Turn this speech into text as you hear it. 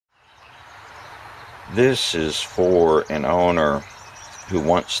This is for an owner who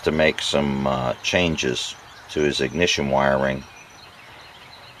wants to make some changes to his ignition wiring,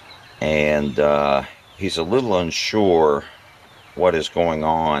 and he's a little unsure what is going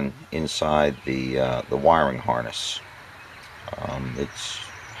on inside the wiring harness. It's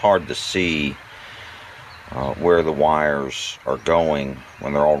hard to see where the wires are going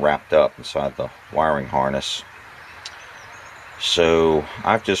when they're all wrapped up inside the wiring harness. So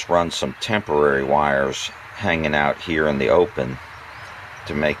I've just run some temporary wires hanging out here in the open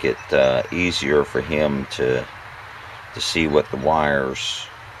to make it easier for him to see what the wires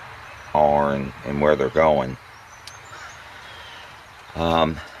are and where they're going.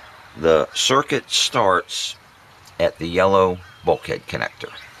 The circuit starts at the yellow bulkhead connector,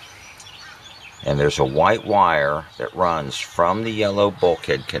 and there's a white wire that runs from the yellow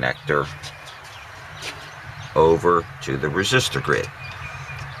bulkhead connector over to the resistor grid.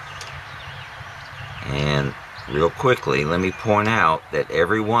 And real quickly, let me point out that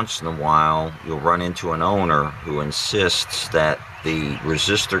every once in a while you'll run into an owner who insists that the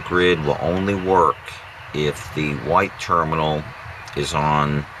resistor grid will only work if the white terminal is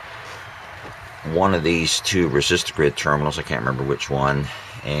on one of these two resistor grid terminals, I can't remember which one,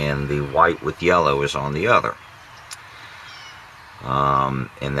 and the white with yellow is on the other.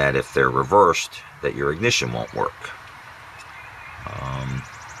 And that if they're reversed, that your ignition won't work.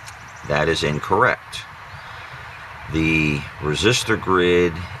 That is incorrect. The resistor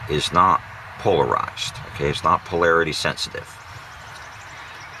grid is not polarized. Okay, it's not polarity sensitive.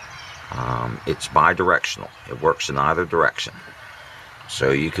 It's bidirectional. It works in either direction.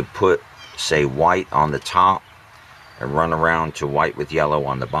 So you could put, say, white on the top and run around to white with yellow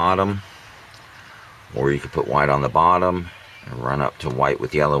on the bottom, or you could put white on the bottom and run up to white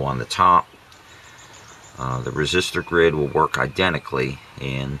with yellow on the top. The resistor grid will work identically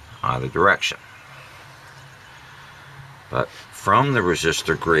in either direction. But from the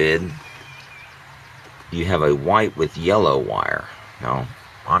resistor grid, you have a white with yellow wire. Now,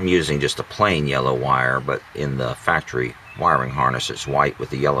 I'm using just a plain yellow wire, but in the factory wiring harness, it's white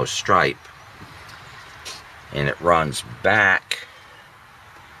with a yellow stripe. And it runs back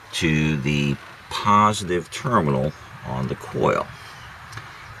to the positive terminal on the coil.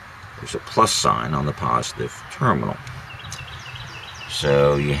 There's a plus sign on the positive terminal.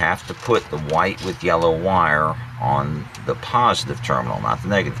 So you have to put the white with yellow wire on the positive terminal, not the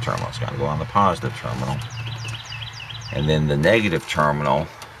negative terminal. It's got to go on the positive terminal. And then the negative terminal,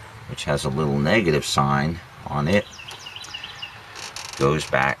 which has a little negative sign on it, goes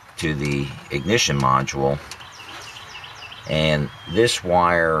back to the ignition module. And this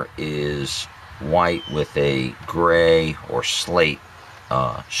wire is white with a gray or slate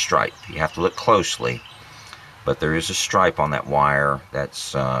stripe. You have to look closely, but there is a stripe on that wire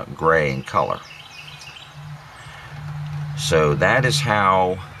that's gray in color. So that is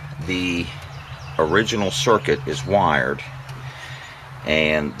how the original circuit is wired,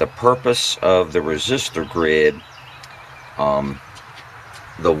 and the purpose of the resistor grid,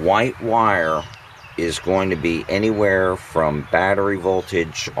 the white wire is going to be anywhere from battery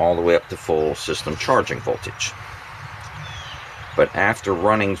voltage all the way up to full system charging voltage. But after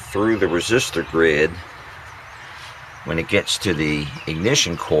running through the resistor grid, when it gets to the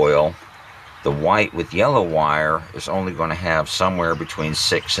ignition coil, the white with yellow wire is only going to have somewhere between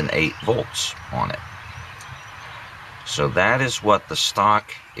 6 and 8 volts on it. So that is what the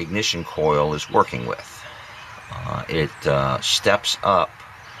stock ignition coil is working with. It steps up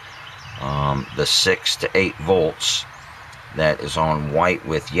the 6 to 8 volts that is on white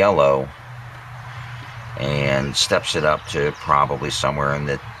with yellow, and steps it up to probably somewhere in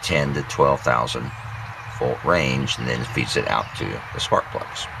the 10 to 12,000 volt range, and then feeds it out to the spark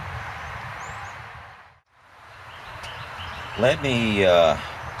plugs. Let me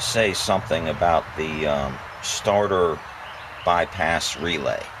say something about the starter bypass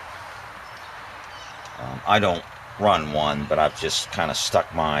relay. I don't run one, but I've just kind of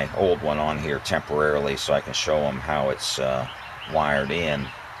stuck my old one on here temporarily so I can show them how it's wired in.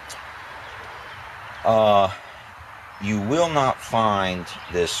 You will not find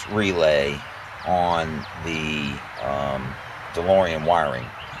this relay on the DeLorean wiring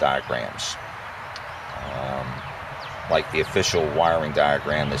diagrams. Like the official wiring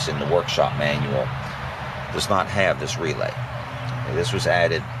diagram that's in the workshop manual does not have this relay. This was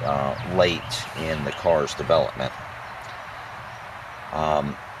added late in the car's development.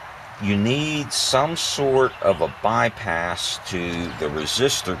 You need some sort of a bypass to the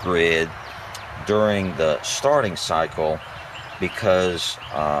resistor grid during the starting cycle, because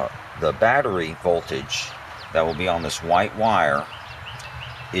the battery voltage that will be on this white wire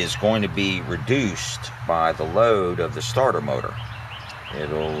is going to be reduced by the load of the starter motor.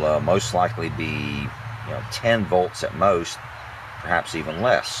 It'll most likely be 10 volts at most, perhaps even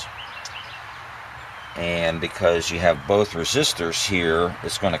less. And because you have both resistors here,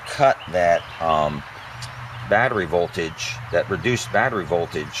 it's going to cut that battery voltage, that reduced battery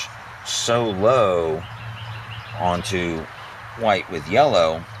voltage, so low onto white with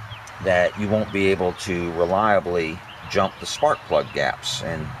yellow that you won't be able to reliably jump the spark plug gaps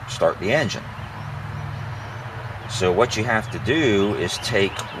and start the engine. So what you have to do is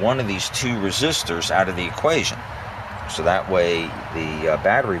take one of these two resistors out of the equation, so that way the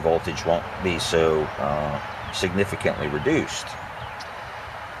battery voltage won't be so significantly reduced.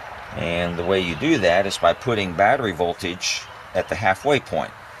 And the way you do that is by putting battery voltage at the halfway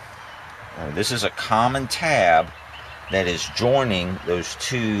point. This is a common tab that is joining those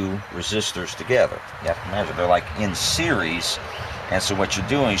two resistors together. You have to imagine they're like in series, and so what you're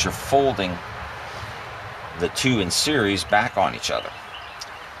doing is you're folding the two in series back on each other.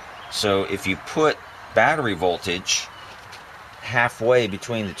 So if you put battery voltage halfway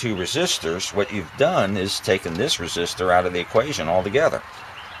between the two resistors, what you've done is taken this resistor out of the equation altogether.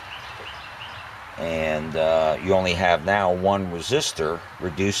 And you only have now one resistor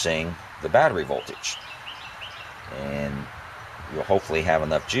reducing the battery voltage. And you'll hopefully have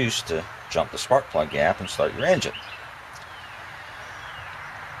enough juice to jump the spark plug gap and start your engine.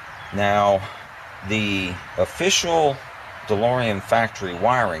 Now, the official DeLorean factory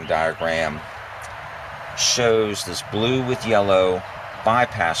wiring diagram shows this blue with yellow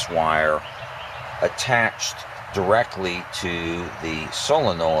bypass wire attached directly to the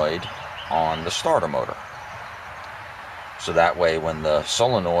solenoid on the starter motor. So that way when the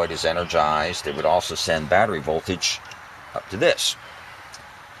solenoid is energized, it would also send battery voltage up to this.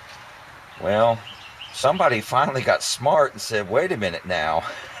 Well, somebody finally got smart and said, wait a minute now,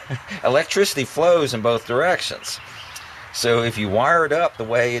 electricity flows in both directions. So if you wire it up the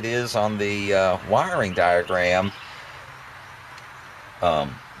way it is on the wiring diagram,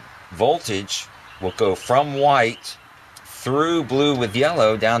 voltage will go from white through blue with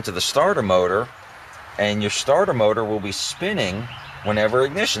yellow down to the starter motor, and your starter motor will be spinning whenever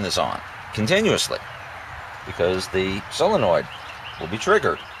ignition is on, continuously, because the solenoid will be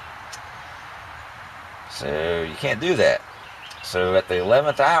triggered. So you can't do that. So at the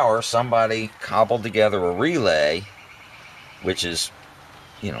 11th hour, somebody cobbled together a relay, which is,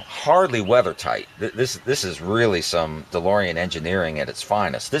 hardly weather tight. This is really some DeLorean engineering at its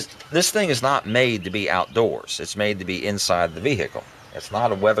finest. This thing is not made to be outdoors. It's made to be inside the vehicle. It's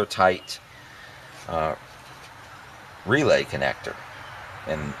not a weather tight relay connector,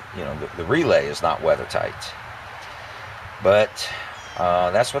 and the relay is not weather tight. But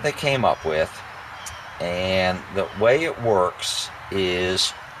that's what they came up with. And the way it works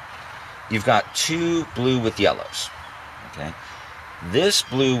is you've got two blue with yellows. Okay, this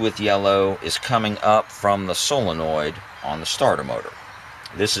blue with yellow is coming up from the solenoid on the starter motor.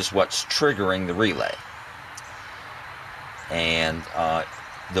 This is what's triggering the relay. And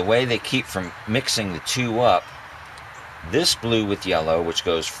the way they keep from mixing the two up, this blue with yellow, which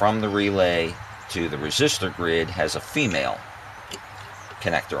goes from the relay to the resistor grid, has a female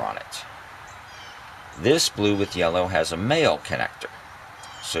connector on it. This blue with yellow has a male connector.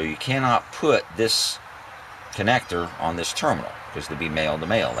 So you cannot put this connector on this terminal, because to be male to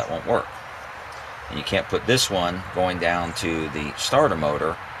male, that won't work. And you can't put this one going down to the starter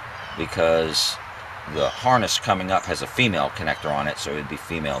motor, because the harness coming up has a female connector on it, so it would be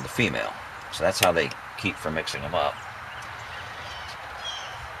female to female. So that's how they keep from mixing them up.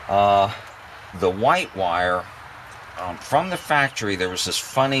 The white wire, from the factory, there was this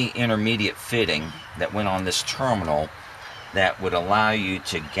funny intermediate fitting that went on this terminal that would allow you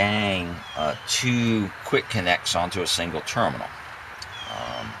to gang two quick connects onto a single terminal.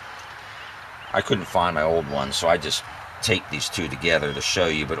 I couldn't find my old one, so I just taped these two together to show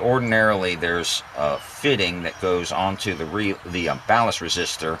you. But ordinarily, there's a fitting that goes onto the ballast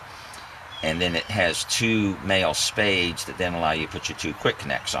resistor, and then it has two male spades that then allow you to put your two quick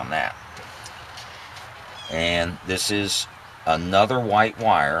connects on that. And this is another white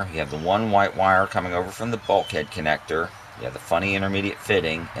wire. You have the one white wire coming over from the bulkhead connector. You have the funny intermediate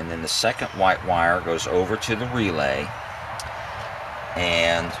fitting, and then the second white wire goes over to the relay.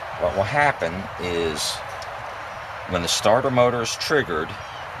 And what will happen is when the starter motor is triggered,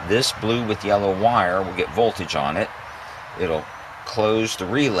 this blue with yellow wire will get voltage on it. It'll close the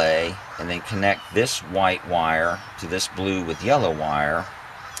relay and then connect this white wire to this blue with yellow wire,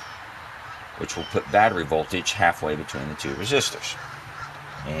 which will put battery voltage halfway between the two resistors.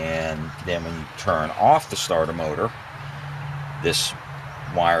 And then when you turn off the starter motor, this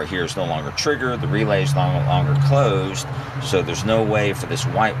wire here is no longer triggered, the relay is no longer closed, so there's no way for this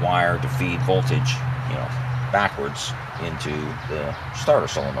white wire to feed voltage, backwards into the starter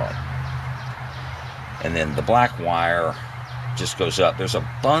solenoid. And then the black wire just goes up. There's a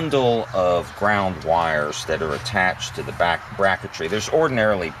bundle of ground wires that are attached to the back bracketry. There's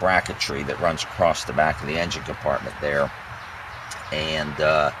ordinarily bracketry that runs across the back of the engine compartment there. And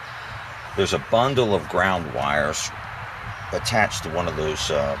there's a bundle of ground wires attached to one of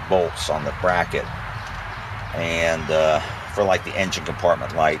those bolts on the bracket. And for like the engine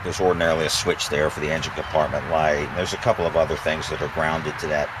compartment light, there's ordinarily a switch there for the engine compartment light. There's a couple of other things that are grounded to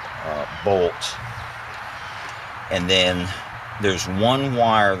that bolt. And then there's one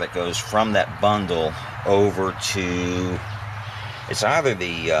wire that goes from that bundle over to, it's either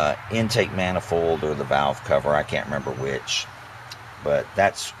the intake manifold or the valve cover, I can't remember which, but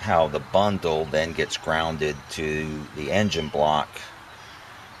that's how the bundle then gets grounded to the engine block,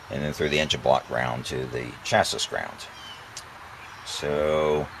 and then through the engine block ground to the chassis ground.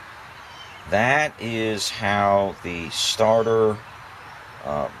 So that is how the starter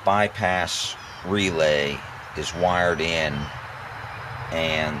bypass relay is wired in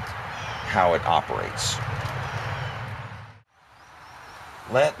and how it operates.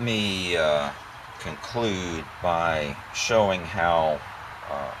 Let me conclude by showing how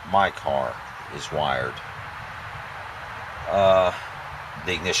my car is wired.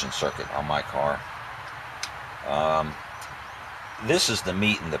 The ignition circuit on my car. This is the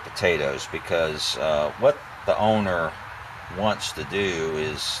meat and the potatoes, because what the owner wants to do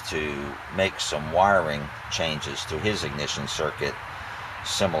is to make some wiring changes to his ignition circuit,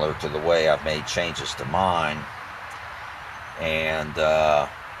 similar to the way I've made changes to mine. And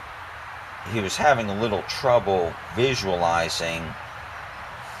he was having a little trouble visualizing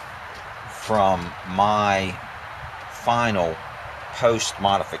from my final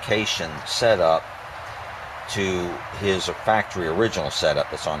post-modification setup to his factory original setup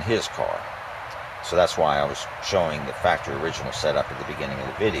that's on his car. So that's why I was showing the factory original setup at the beginning of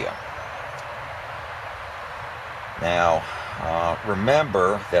the video. Now,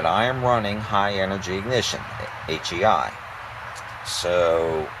 remember that I am running high energy ignition, HEI.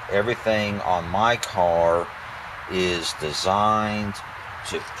 So everything on my car is designed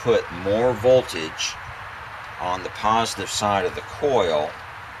to put more voltage on the positive side of the coil.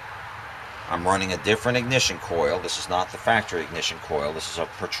 I'm running a different ignition coil. This is not the factory ignition coil. This is a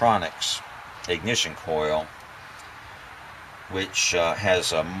Protronics ignition coil, which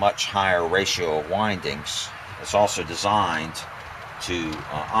has a much higher ratio of windings. It's also designed to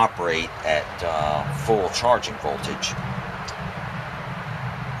operate at full charging voltage.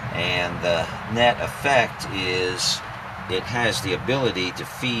 And the net effect is it has the ability to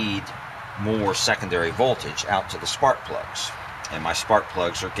feed more secondary voltage out to the spark plugs. And my spark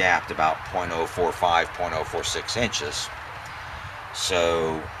plugs are gapped about 0.045, 0.046 inches.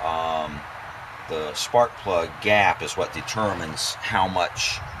 So the spark plug gap is what determines how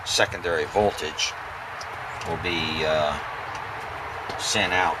much secondary voltage will be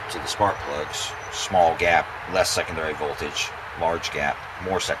sent out to the spark plugs. Small gap, less secondary voltage. Large gap,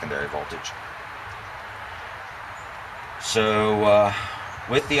 more secondary voltage. So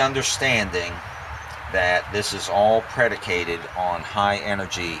with the understanding that this is all predicated on high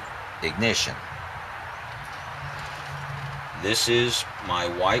energy ignition, this is my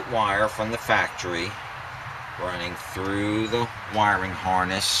white wire from the factory running through the wiring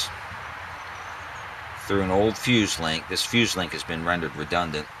harness through an old fuse link. This fuse link has been rendered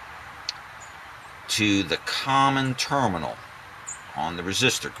redundant to the common terminal on the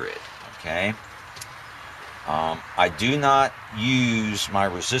resistor grid. Okay, I do not use my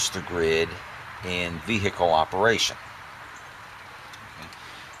resistor grid in vehicle operation. Okay.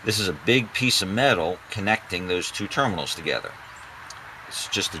 This is a big piece of metal connecting those two terminals together. It's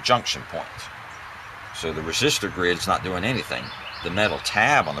just a junction point. So the resistor grid is not doing anything. The metal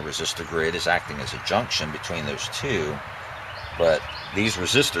tab on the resistor grid is acting as a junction between those two, but these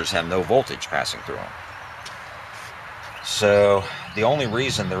resistors have no voltage passing through them. So the only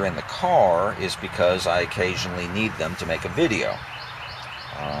reason they're in the car is because I occasionally need them to make a video.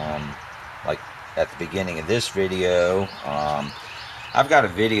 Like at the beginning of this video, I've got a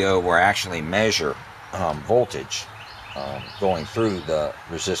video where I actually measure voltage going through the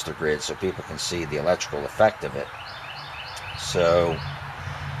resistor grid so people can see the electrical effect of it. So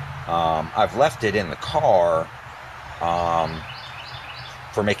I've left it in the car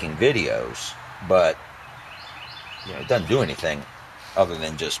for making videos, but it doesn't do anything other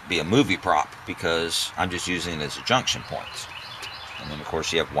than just be a movie prop, because I'm just using it as a junction point. And then of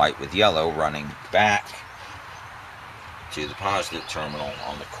course you have white with yellow running back to the positive terminal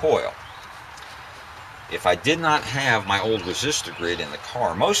on the coil. If I did not have my old resistor grid in the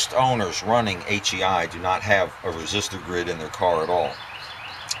car, most owners running HEI do not have a resistor grid in their car at all.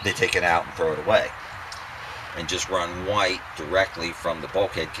 They take it out and throw it away and just run white directly from the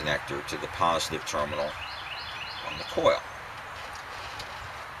bulkhead connector to the positive terminal on the coil.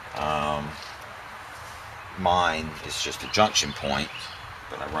 Mine is just a junction point,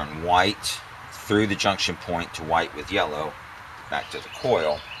 but I run white through the junction point to white with yellow back to the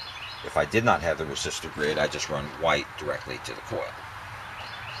coil. If I did not have the resistor grid, I just run white directly to the coil.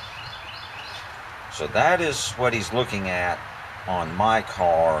 So that is what he's looking at on my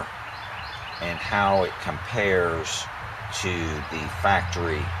car and how it compares to the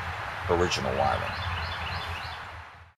factory original wiring.